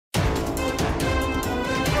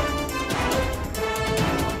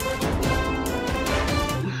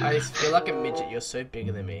face, you're like a midget. You're so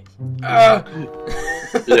bigger than me. Yeah.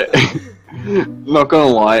 Not gonna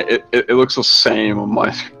lie, it looks the same on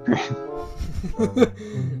my screen.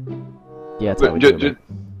 Yeah, that's how we do it.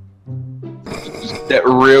 Just get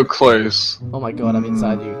real close. Oh my god, I'm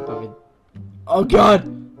inside you. I'm in... Oh god!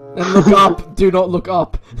 And look up! Do not look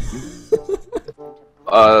up!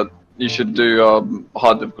 You should do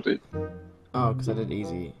hard difficulty. Oh, because I did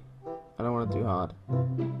easy. I don't want to do hard.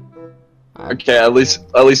 Okay, at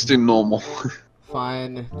least do normal.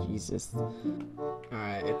 Fine. Jesus.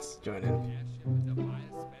 Alright, it's joining.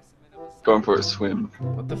 Going for a swim.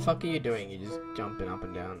 What the fuck are you doing? You're just jumping up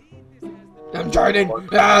and down. I'm joining!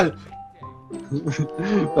 Ah!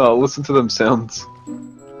 Oh, listen to them sounds.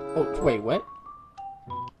 Oh, wait, what?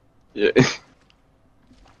 Yeah.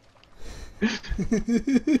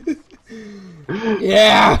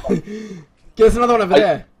 Yeah! There's another one over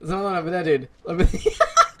there. There's another one over there, dude. Over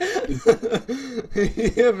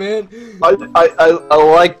yeah, man. I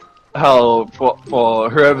like how for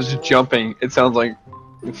whoever's jumping, it sounds like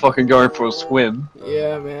you're fucking going for a swim.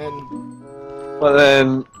 Yeah, man. But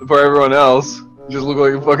then for everyone else, you just look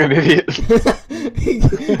like a fucking idiot.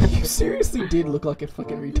 You seriously did look like a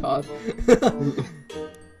fucking retard.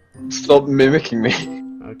 Stop mimicking me.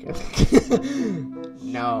 Okay.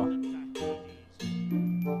 No.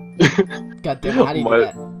 God damn it, how do you do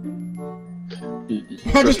that?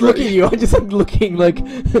 I'm just looking at you, I'm just like looking like,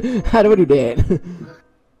 how do I do that?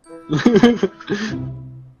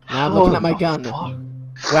 Now I'm looking at my gun.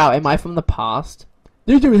 Wow, am I from the past?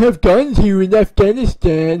 They don't have guns here in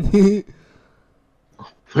Afghanistan. Wait,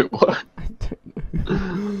 what? I don't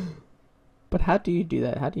know. But how do you do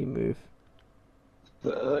that? How do you move?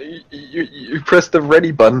 You press the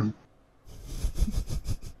ready button.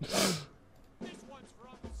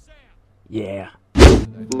 Yeah.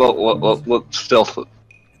 Look, stealth it.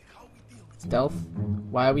 Stealth?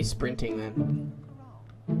 Why are we sprinting then?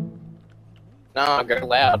 No, go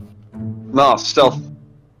loud. Nah, stealth.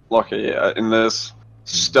 Look, yeah, in this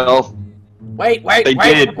stealth. Wait. They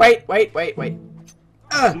did. Wait.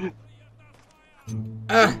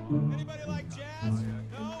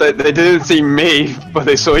 They didn't see me, but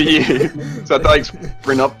they saw you. So I had to like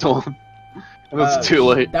sprint up to them. And it's too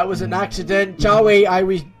late. That was an accident, Joey. I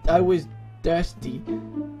was thirsty.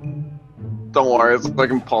 Don't worry, it's like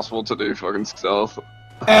impossible to do fucking stealth.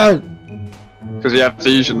 Because you have to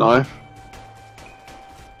use your knife.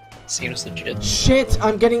 Seems legit. Shit,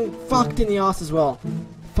 I'm getting fucked in the ass as well.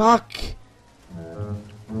 Fuck.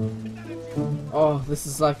 Oh, this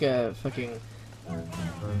is like a fucking...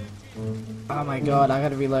 Oh my god, I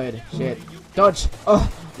gotta reload. Shit. Dodge! Oh,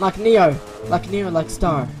 like Neo, like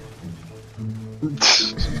Star.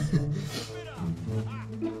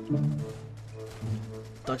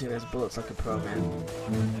 Dodging those bullets like a pro, man.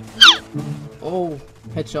 Oh,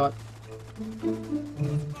 headshot.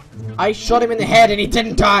 I shot him in the head and he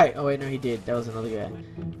didn't die! Oh wait, no he did. That was another guy.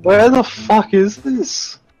 Where the fuck is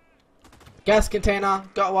this? Gas container,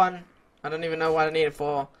 got one. I don't even know what I need it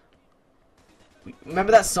for.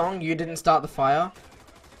 Remember that song, You Didn't Start the Fire?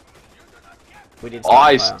 We did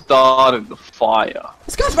start the fire. Started the fire.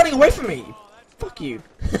 This guy's running away from me! Fuck you.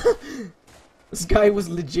 This guy was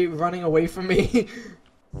legit running away from me.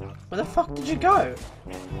 Where the fuck did you go?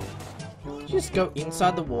 Did you just go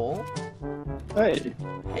inside the wall? Hey.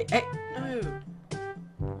 Hey, no.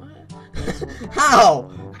 What? How?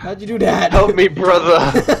 How'd you do that? Help me, brother.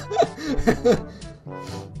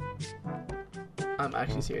 I'm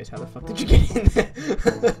actually serious. How the fuck did you get in there?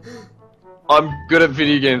 I'm good at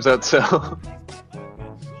video games, that's how.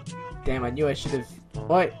 Damn, I knew I should have.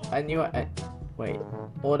 Wait, I knew I. Wait,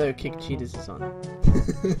 auto kick cheaters is on.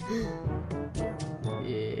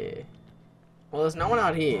 Yeah. Well, there's no one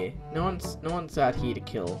out here. No one's out here to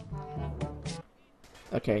kill.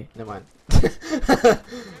 Okay, never mind.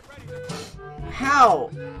 How?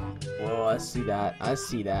 Whoa, I see that. I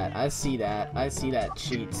see that. I see that. I see that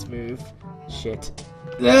cheats move. Shit.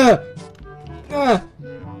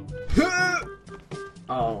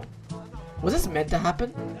 Oh. Was this meant to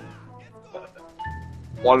happen?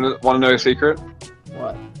 Wanna know a secret?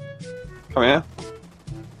 What? Come here.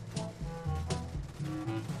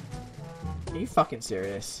 Are you fucking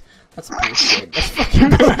serious? That's bullshit. That's fucking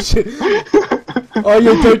bullshit. Oh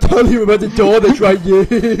yeah, don't tell him about the door that's right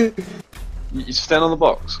here. You stand on the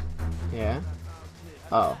box. Yeah.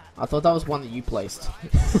 Oh, I thought that was one that you placed.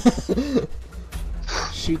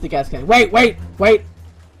 Shoot the gas can. Wait!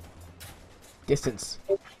 Distance.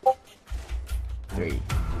 3,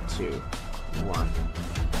 2, 1.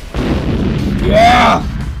 Yeah!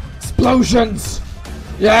 Explosions!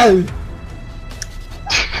 Yeah!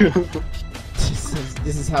 This is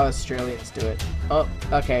This is how Australians do it. Oh,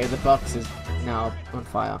 okay, the box is now on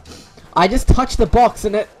fire. I just touched the box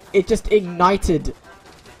and it just ignited.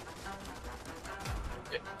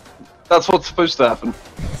 That's what's supposed to happen.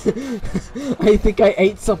 I think I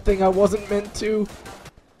ate something I wasn't meant to.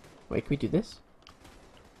 Wait, can we do this?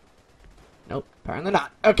 Nope, apparently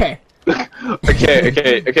not. Okay.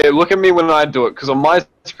 okay, look at me when I do it, because on my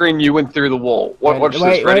screen you went through the wall. Watch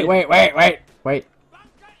this, ready? Wait.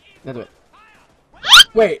 Now do it.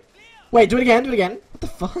 Wait, do it again, What the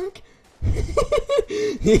fuck?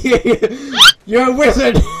 You're a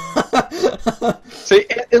wizard! See,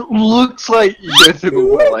 it looks like you go through the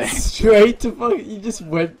wall. You just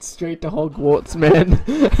went straight to Hogwarts, man,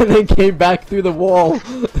 and then came back through the wall.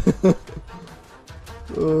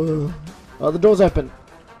 Oh, the door's open.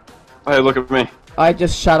 Hey, look at me. I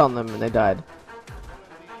just shot on them and they died.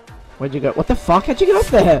 Where'd you go? What the fuck? How'd you get up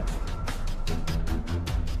there?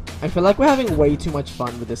 I feel like we're having way too much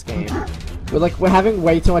fun with this game. We're having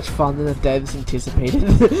way too much fun than the devs anticipated.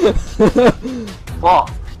 Oh.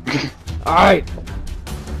 Alright.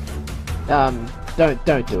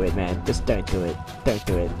 Don't do it, man. Just don't do it. Don't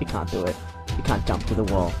do it. You can't do it. You can't jump through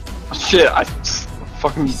the wall. Shit, I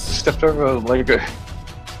fucking stepped over a Lego.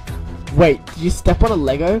 Wait, did you step on a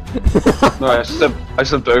Lego? No, I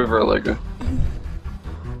stepped over a Lego.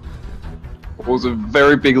 It was a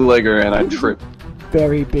very big Lego and I tripped.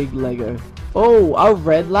 Very big Lego. Oh, a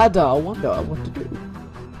red ladder. I wonder what to do.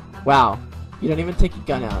 Wow, you don't even take your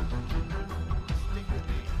gun out.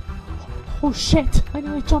 Oh shit, I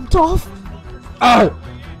nearly jumped off. Oh!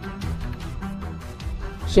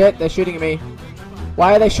 Shit, they're shooting at me.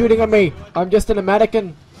 Why are they shooting at me? I'm just an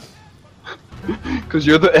American. Because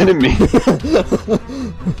you're the enemy.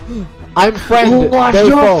 I'm friend. What's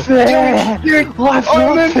your fair?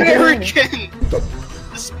 I'm American!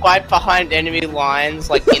 Despite behind enemy lines,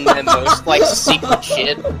 like in their most like secret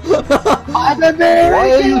shit. I'm American!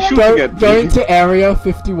 Why are you shooting at me? Going to Area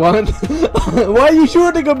 51. Why are you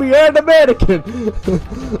shooting at me? You're an American!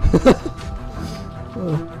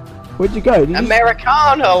 Where'd you go?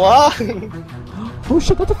 Americano, Oh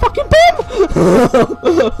shit, that's a fucking bomb!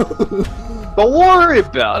 Don't worry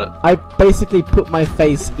about it. I basically put my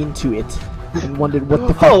face into it and wondered what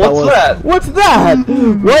the fuck what's that? What's that?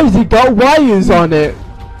 Why has it got wires on it?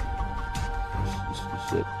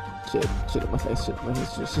 Shit on my face, shit on my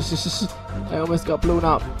face. I almost got blown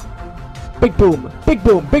up. Big boom, big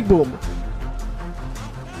boom, big boom.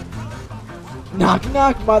 Knock,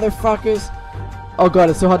 knock, motherfuckers. Oh god,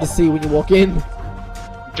 it's so hard to see when you walk in.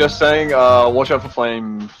 Just saying, watch out for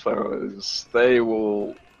flamethrowers. They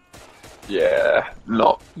will, yeah,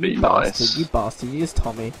 not be nice. You bastard, you just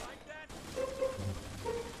told me.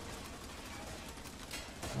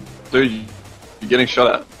 Dude, you're getting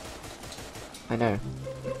shot at. I know.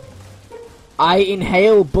 I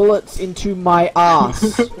inhale bullets into my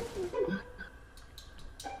ass.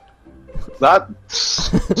 That's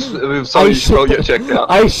so you should get checked out.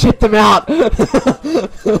 I shit them out.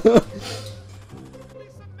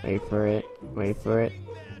 Wait for it. Wait for it.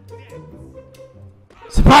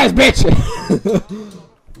 Surprise, bitch!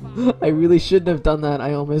 I really shouldn't have done that.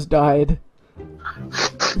 I almost died.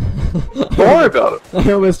 Don't worry about it.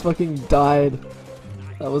 I almost fucking died.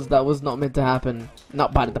 That was not meant to happen.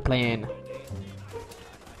 Not part of the plan.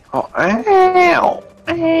 Oh, ow!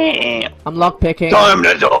 Ow! I'm lockpicking. Time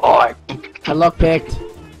to die! I lockpicked.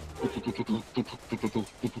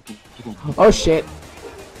 Oh shit.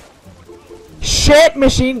 Shit!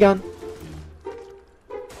 Machine gun!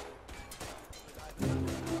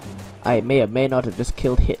 I may or may not have just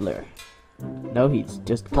killed Hitler. No, he's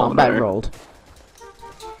just combat rolled.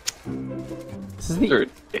 This is the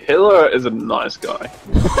Dude, Hitler is a nice guy.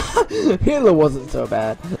 Hitler wasn't so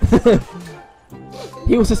bad.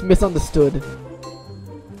 He was just misunderstood.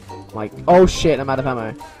 Like, oh shit, I'm out of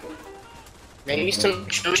ammo. Maybe some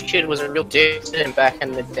Jewish kid was a real dick to him back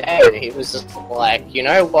in the day. He was just like, you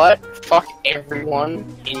know what? Fuck everyone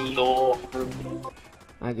in your room.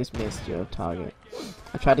 I just missed your target.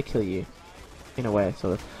 I tried to kill you. In a way,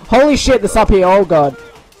 sort of. Holy shit, this up here, oh god.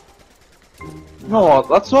 No,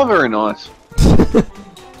 that's not very nice.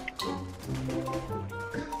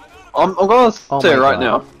 I'm gonna say right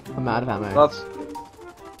now. I'm out of ammo. That's...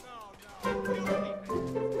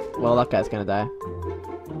 Well, that guy's gonna die.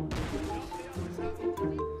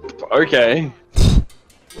 Okay.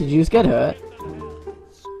 Did you just get hurt?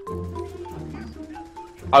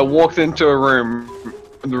 I walked into a room,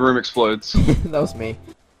 and the room explodes. That was me.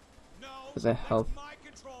 There's a health.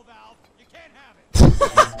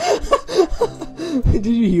 Did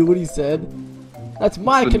you hear what he said? That's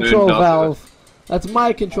my control valve. That's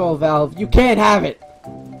my control valve. You can't have it.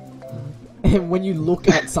 And when you look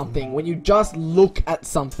at something, when you just look at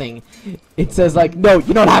something, it says like, no,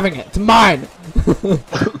 you're not having it. It's mine.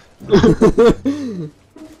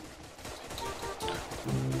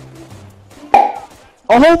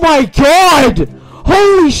 Oh my god!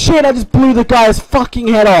 Holy shit, I just blew the guy's fucking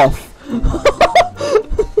head off.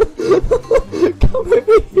 Come over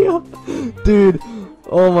here. Dude,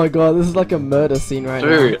 oh my god, this is like a murder scene right now.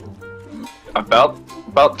 Dude,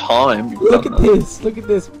 about time. Look at this, look at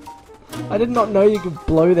this. I did not know you could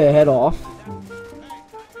blow their head off.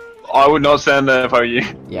 I would not stand there if I were you.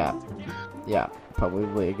 Yeah,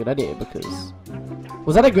 probably a good idea because...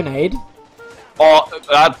 Was that a grenade? Oh,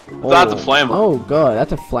 that's a flamer. Oh god,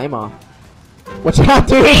 that's a flamer. Watch out,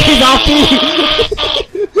 dude! He's after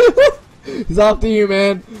you! He's after you,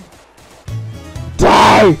 man!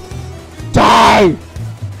 Die! Die!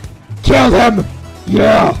 Kill him!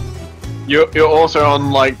 Yeah! You're also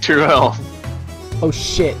on like 2 health. Oh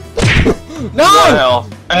shit. No! 2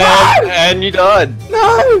 health. And you died.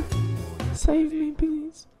 No! Save me,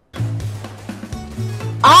 please.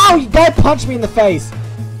 Ow! You guy punched me in the face!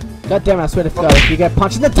 God damn it, I swear to God, if you get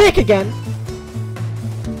punched in the dick again!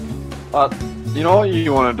 You know what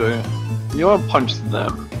you want to do? You want to punch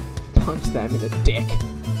them. Punch them in the dick.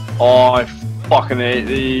 Oh, I fucking hate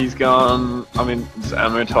these guns. I mean, this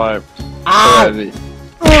ammo type. Ah! So heavy.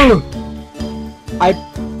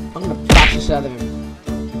 I'm gonna bash the shit out of him.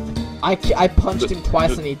 I punched him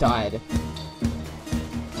twice and he died.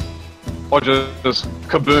 Or just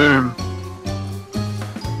kaboom.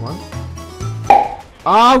 What?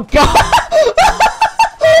 Oh god!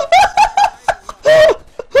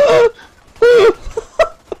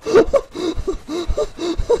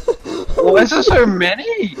 Why is there so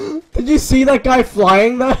many? Did you see that guy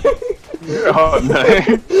flying though? Oh no.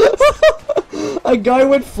 A guy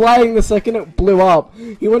went flying the second it blew up.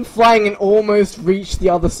 He went flying and almost reached the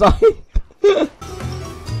other side.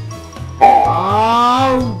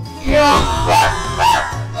 Oh god!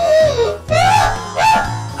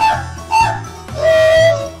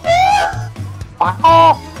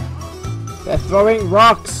 They're throwing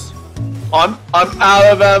rocks. I'm out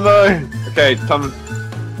of ammo. Okay, time.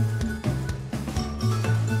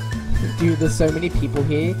 Dude, there's so many people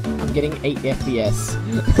here. I'm getting 8 FPS.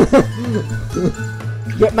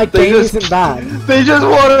 Yet my game isn't bad. They just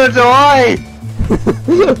want to die.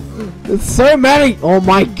 There's so many. Oh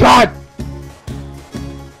my god.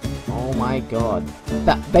 Oh my god.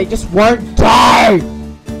 They just won't die.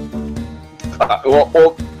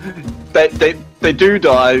 Well, they do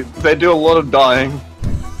die. They do a lot of dying.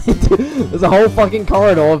 There's a whole fucking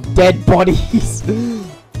corridor of dead bodies.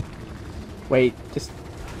 Wait, just...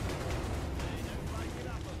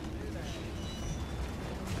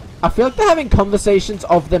 I feel like they're having conversations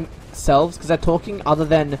of themselves because they're talking other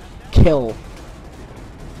than kill.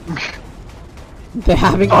 They're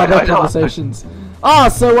having other conversations. Ah,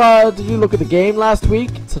 so did you look at the game last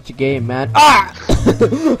week? It's such a game, man. Ah!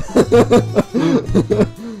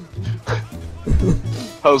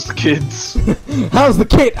 How's the kids? How's the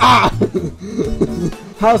kid? Ah!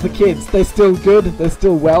 How's the kids? They still good? They're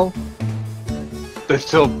still well? They're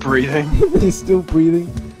still breathing. They're still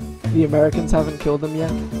breathing. The Americans haven't killed them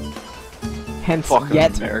yet. Hence, Fucking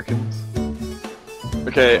yet. Americans.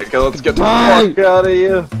 Okay, let's get the Die! fuck out of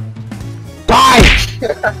here. Die!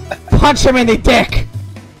 Punch him in the dick!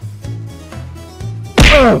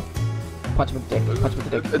 Ugh. Punch him in the dick. Punch him in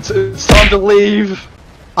the dick. It's time to leave.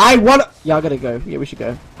 I wanna. Yeah, I gotta go. Yeah, we should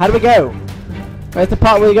go. How do we go? Where's the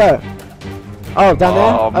part where we go? Oh, down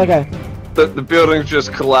there? Okay. The building's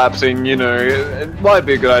just collapsing, you know. It might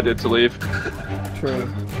be a good idea to leave. True.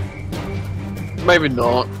 Maybe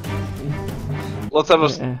not. Let's have a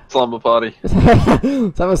slumber party.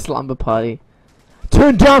 Let's have a slumber party.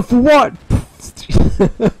 Turn down for what?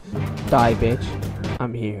 Die, bitch.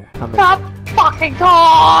 I'm here. I'm Stop fucking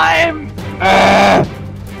time!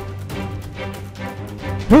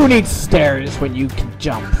 Who needs stairs when you can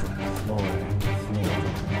jump from floor to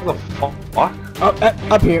floor? What the fuck? Oh,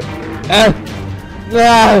 up here.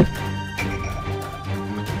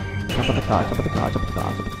 Jump on the car, jump on the car, jump on the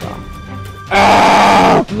car, jump on the car.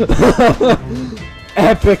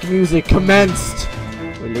 Epic music commenced.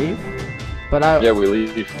 We leave? But Yeah, we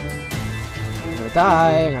leave. I'm gonna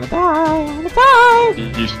die, I'm gonna die, I'm gonna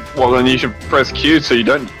die! Well, then you should press Q so you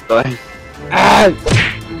don't die.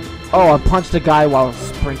 Oh, I punched a guy while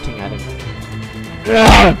sprinting at him.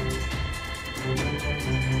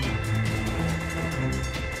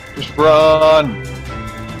 Just run.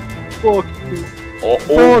 Fuck you.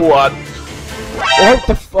 Oh, what?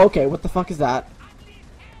 Okay, what the fuck is that?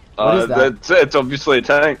 What is that? It's obviously a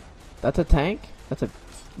tank. That's a tank? That's a...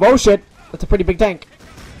 Whoa, shit! That's a pretty big tank.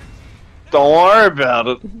 Don't worry about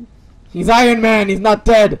it. He's Iron Man. He's not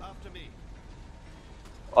dead.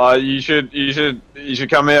 You should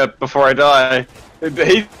come here before I die.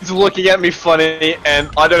 He's looking at me funny, and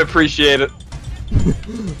I don't appreciate it. You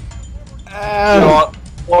know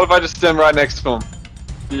what if I just stand right next to him?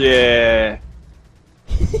 Yeah.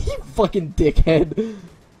 You fucking dickhead.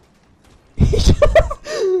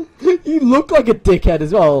 You look like a dickhead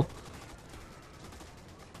as well.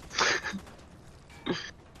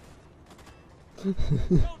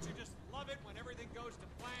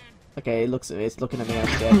 Okay, it's looking at me. I'm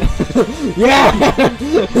dead. Yeah.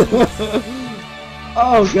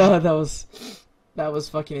 Oh god, that was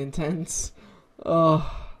fucking intense.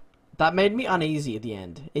 Oh, that made me uneasy at the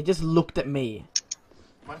end. It just looked at me.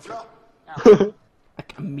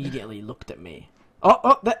 Like, immediately looked at me.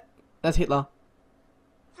 Oh, that's Hitler.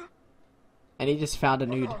 And he just found a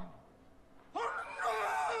nude.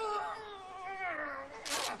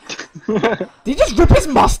 Did he just rip his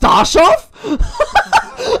mustache off?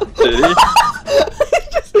 Did he?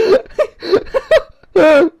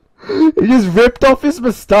 He just ripped off his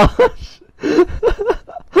mustache.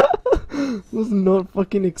 Was not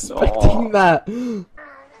fucking expecting that.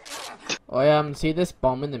 Oh, see this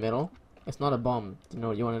bomb in the middle? It's not a bomb. You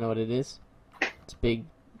want to know what it is? It's a big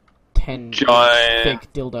 10 giant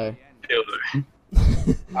thick dildo. I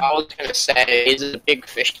was gonna say, is it a big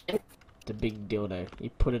fish? It's a big dildo. You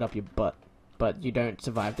put it up your butt, but you don't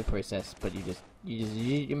survive the process. But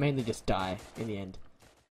you mainly just die in the end.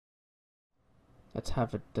 Let's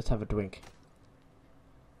have a drink.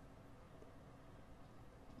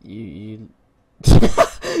 You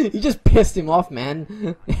you just pissed him off,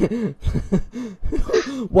 man.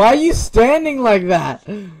 Why are you standing like that?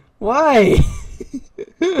 Why?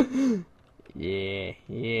 Yeah.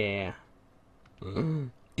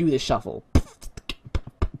 Do the shuffle.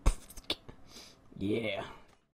 Yeah.